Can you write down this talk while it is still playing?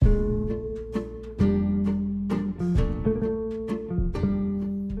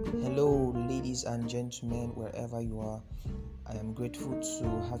gentlemen, wherever you are, I am grateful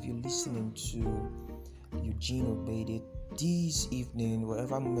to have you listening to Eugene Obede this evening,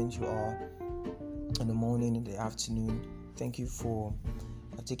 wherever moment you are, in the morning, in the afternoon. Thank you for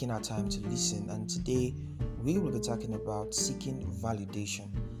taking our time to listen. And today we will be talking about seeking validation.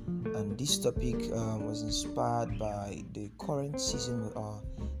 And this topic was inspired by the current season we are,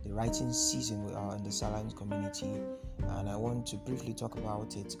 the writing season we are in the Silent community. And I want to briefly talk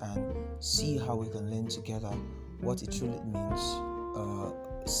about it and see how we can learn together what it truly means,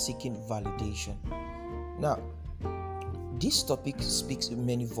 seeking validation. Now, this topic speaks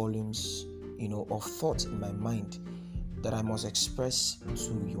many volumes, of thought in my mind that I must express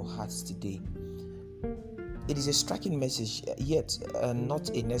to your hearts today. It is a striking message, yet not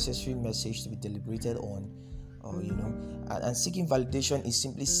a necessary message to be deliberated on, and seeking validation is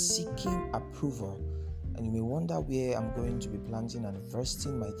simply seeking approval. And you may wonder where I'm going to be planting and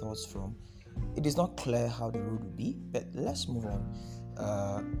bursting my thoughts from. It is not clear how the road will be, but let's move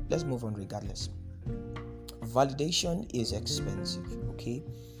on. Let's move on regardless. Validation is expensive, okay?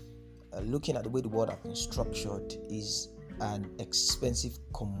 Looking at the way the world has been structured is an expensive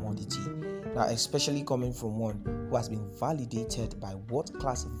commodity. Now, especially coming from one who has been validated by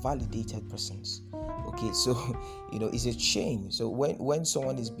world-class validated persons. Okay, so it's a chain. So when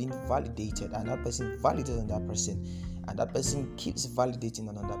someone is being validated and that person validates another person, and that person keeps validating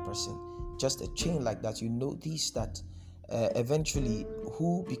another person, just a chain like that, notice that eventually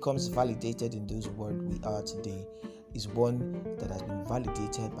who becomes validated in this world we are today is one that has been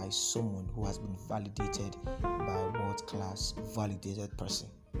validated by someone who has been validated by a world-class validated person.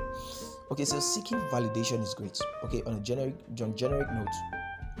 Okay, so seeking validation is great. Okay, on a generic note.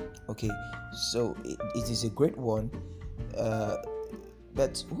 Okay, so it is a great one.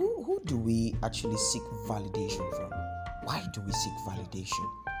 But who do we actually seek validation from? Why do we seek validation?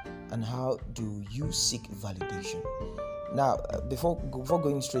 And how do you seek validation? Now, before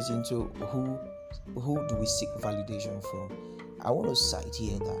going straight into who do we seek validation from, I want to cite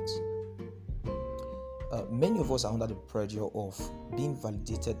here that many of us are under the pressure of being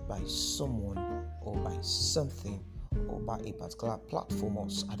validated by someone or by something or by a particular platform or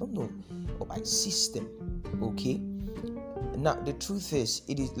I don't know, or by system. Okay. Now the truth is,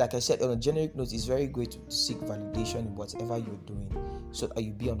 it is like I said on a generic note, it's very great to seek validation in whatever you're doing so that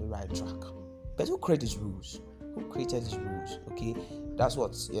you be on the right track. But who created these rules? Who created these rules? Okay, that's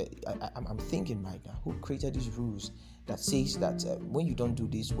what I'm thinking right now. Who created these rules that says that when you don't do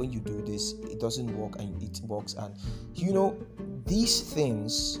this, when you do this, it doesn't work and it works? And these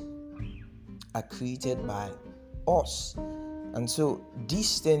things are created by us, and so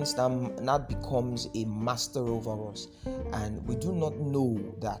these things now becomes a master over us, and we do not know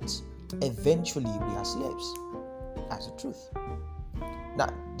that eventually we are slaves. That's the truth. Now,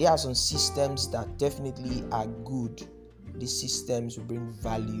 there are some systems that definitely are good. These systems will bring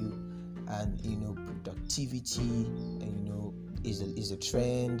value and productivity, and is a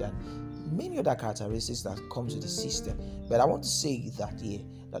trend, and many other characteristics that comes with the system. But I want to say that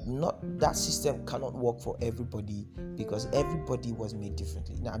that system cannot work for everybody, because everybody was made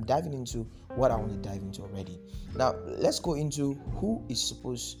differently. Now I'm diving into what I want to dive into already. Now let's go into who is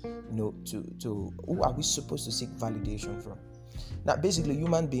supposed who are we supposed to seek validation from. Now basically,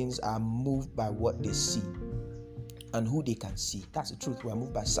 human beings are moved by what they see and who they can see. That's the truth. We are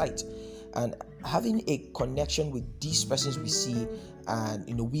moved by sight, and having a connection with these persons we see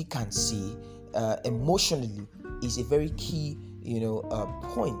and we can see emotionally is a very key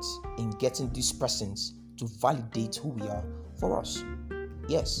point in getting these persons to validate who we are for us.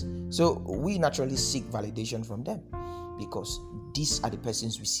 Yes, so we naturally seek validation from them because these are the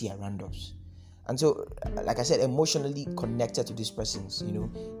persons we see around us. And so, like I said, emotionally connected to these persons,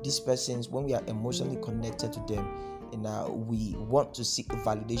 these persons, when we are emotionally connected to them, we want to seek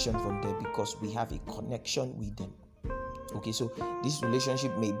validation from them because we have a connection with them. Okay, so this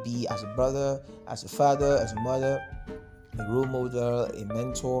relationship may be as a brother, as a father, as a mother, a role model, a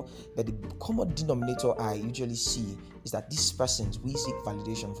mentor, but the common denominator I usually see is that these persons we seek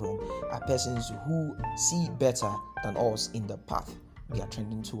validation from are persons who see better than us in the path we are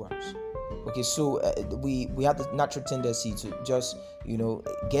trending towards. Okay, so we have the natural tendency to just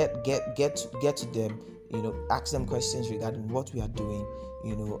get to them, ask them questions regarding what we are doing,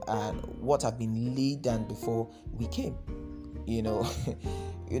 and what have been laid down before we came.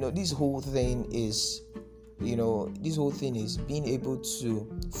 This whole thing is being able to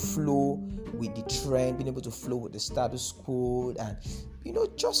flow with the trend, being able to flow with the status quo, and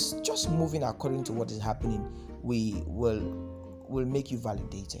just moving according to what is happening. We will make you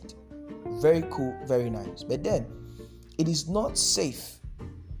validated. Very cool, very nice. But then it is not safe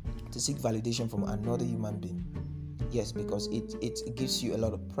to seek validation from another human being. Yes, because it gives you a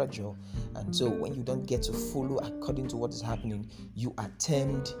lot of pressure, and so when you don't get to follow according to what is happening, you are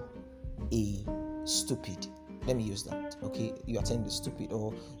termed a stupid. Let me use that. Okay, you are termed stupid,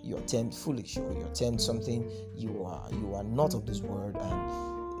 or you are termed foolish, or you are termed something. You are not of this world, and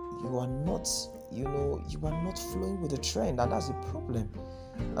you are not flowing with the trend, and that's the problem.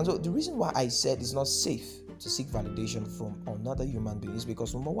 And so the reason why I said it's not safe to seek validation from another human being is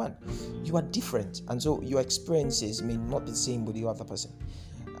because, number one, you are different, and so your experiences may not be the same with the other person.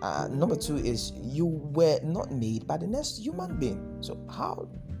 Number two is you were not made by the next human being. So how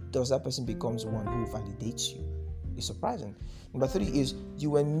does that person becomes one who validates you? It's surprising. Number three is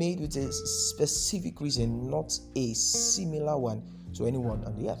you were made with a specific reason, not a similar one to anyone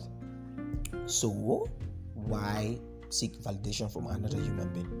on the earth. So why seek validation from another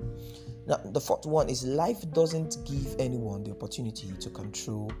human being? Now, the fourth one is life doesn't give anyone the opportunity to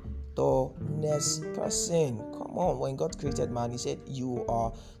control the next person. Come on, when God created man, he said you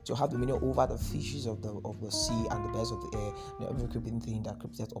are to have dominion over the fishes of the sea and the birds of the air, and every creeping thing that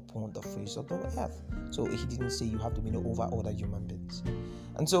creepeth upon the face of the earth. So he didn't say you have dominion over other human beings.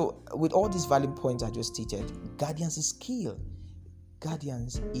 And so with all these valid points I just stated, guardians is key.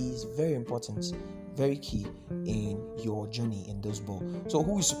 Guardians is very important, very key in your journey in this ball. So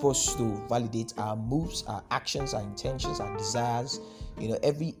who is supposed to validate our moves, our actions, our intentions, our desires,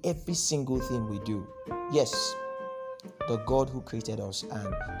 every single thing we do? Yes, the God who created us and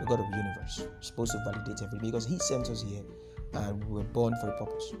the God of the universe is supposed to validate everything, because he sent us here and we were born for a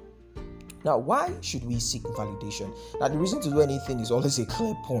purpose. Now, why should we seek validation? Now, the reason to do anything is always a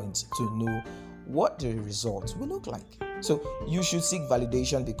clear point to know what the results will look like. So you should seek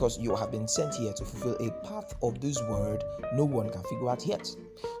validation because you have been sent here to fulfill a path of this word no one can figure out yet.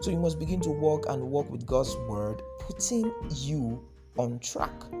 So you must begin to walk with God's word, putting you on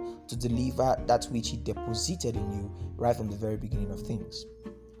track to deliver that which he deposited in you right from the very beginning of things.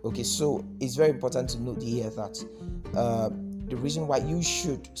 Okay, so it's very important to note here that the reason why you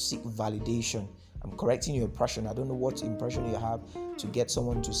should seek validation, I'm correcting your impression. I don't know what impression you have to get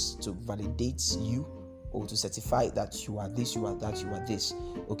someone to validate you or to certify that you are this, you are that, you are this.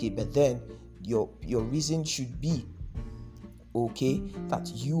 Okay, but then your reason should be, okay, that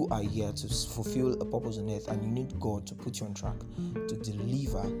you are here to fulfill a purpose on earth, and you need God to put you on track to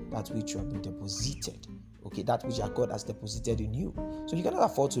deliver that which you have been deposited. Okay, that which God has deposited in you. So you cannot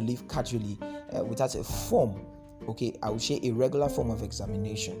afford to live casually without a form. Okay, I will say a regular form of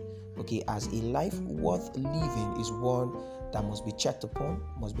examination. Okay, as a life worth living is one that must be checked upon,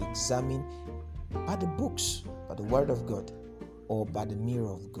 must be examined by the books, by the word of God, or by the mirror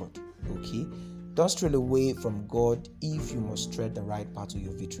of God. Okay, don't stray away from God if you must tread the right path to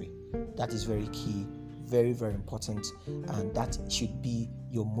your victory. That is very key, very, very important, and that should be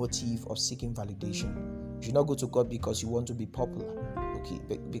your motive of seeking validation. You should not go to God because you want to be popular. Okay,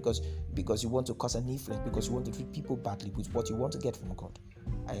 because you want to cause an influence, because you want to treat people badly with what you want to get from God.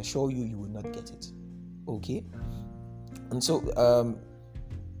 I assure you, you will not get it. Okay, and so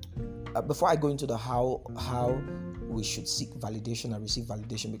before I go into the how we should seek validation and receive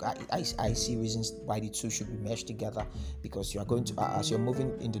validation, because I see reasons why the two should be meshed together, because you are going to, as you're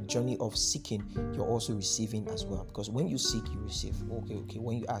moving in the journey of seeking, you're also receiving as well, because when you seek, you receive. Okay,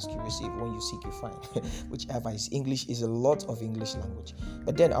 when you ask, you receive. When you seek, you find. Whichever is English, is a lot of English language.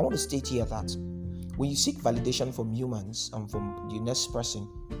 But then I want to state here that when you seek validation from humans and from the next person,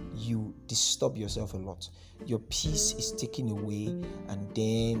 you disturb yourself a lot. Your peace is taken away, and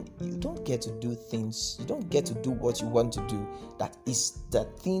then you don't get to do things, you don't get to do what you want to do. That is the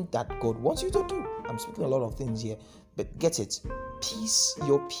thing that God wants you to do. I'm speaking a lot of things here, but get it. Peace,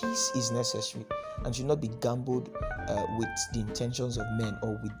 your peace is necessary and should not be gambled with the intentions of men,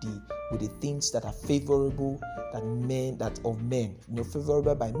 or with the things that are favorable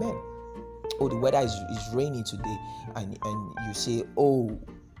favorable by men. Oh, the weather is rainy today, and you say, oh,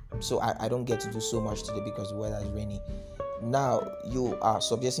 so I don't get to do so much today because the weather is rainy. Now you are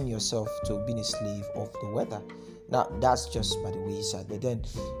subjecting yourself to being a slave of the weather. Now that's just by the wayside. But then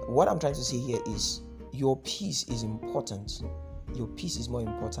what I'm trying to say here is your peace is important. Your peace is more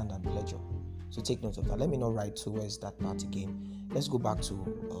important than pleasure. So take note of that. Let me not write towards that part again. Let's go back to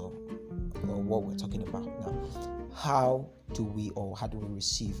what we're talking about now. How do we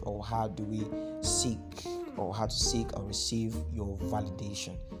receive, or how do we seek, or how to seek or receive your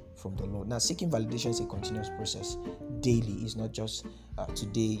validation from the Lord? Now, seeking validation is a continuous process. Daily. It's not just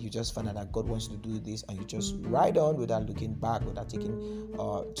today you just find out that God wants you to do this and you just ride on without looking back, without taking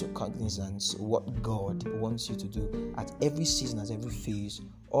to cognizance what God wants you to do at every season, at every phase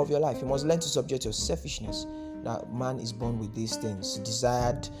of your life. You must learn to subject your selfishness that man is born with these things,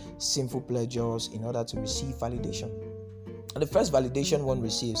 desired sinful pleasures in order to receive validation. And the first validation one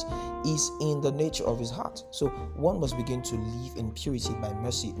receives is in the nature of his heart. So one must begin to live in purity by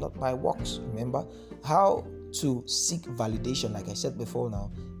mercy, not by works. Remember, how to seek validation, like I said before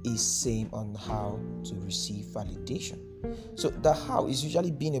now, is same on how to receive validation. So the how is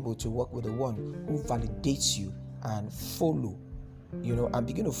usually being able to work with the one who validates you and follow, and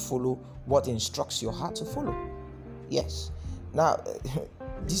begin to follow what instructs your heart to follow. Yes. Now,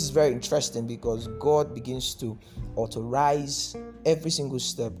 this is very interesting because God begins to authorize every single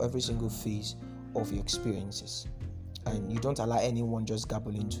step, every single phase of your experiences. And you don't allow anyone just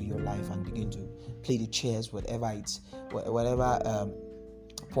gabble into your life and begin to play the chairs, whatever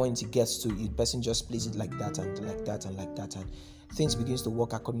point it gets to, the person just plays it like that and like that and like that, and things begins to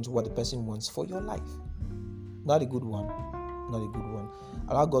work according to what the person wants for your life. Not a good one.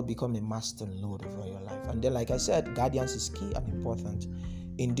 Allow God become a master and Lord over your life. And then, like I said, guidance is key and important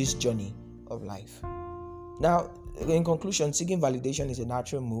in this journey of life. Now, in conclusion, seeking validation is a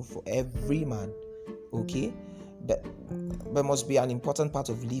natural move for every man, okay? But must be an important part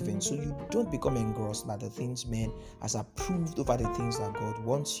of living, so you don't become engrossed by the things men has approved over the things that God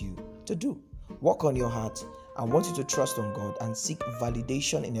wants you to do. Work on your heart. I want you to trust on God and seek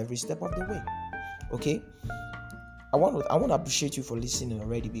validation in every step of the way. Okay? I want to appreciate you for listening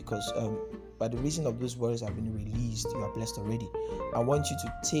already, because by the reason of those words have been released, you are blessed already. I want you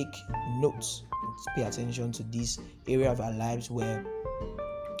to take notes, pay attention to this area of our lives where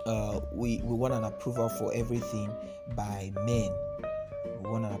we want an approval for everything by men. We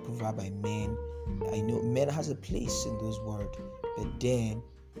want an approval by men. I know men has a place in those words, but then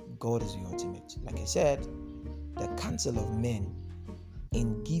God is the ultimate. Like I said, the counsel of men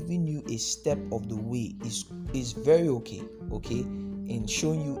in giving you a step of the way is very okay, in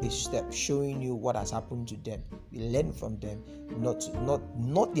showing you a step, showing you what has happened to them. You learn from them,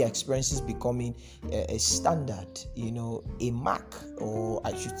 not their experiences becoming a standard, a mark, or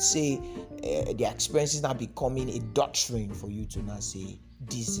I should say their experiences now becoming a doctrine for you to now say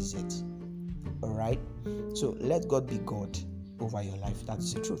this is it. All right, so let God be God over your life.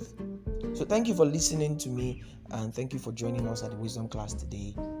 That's the truth. So thank you for listening to me, and thank you for joining us at the Wisdom class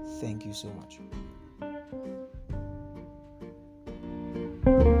today. Thank you so much.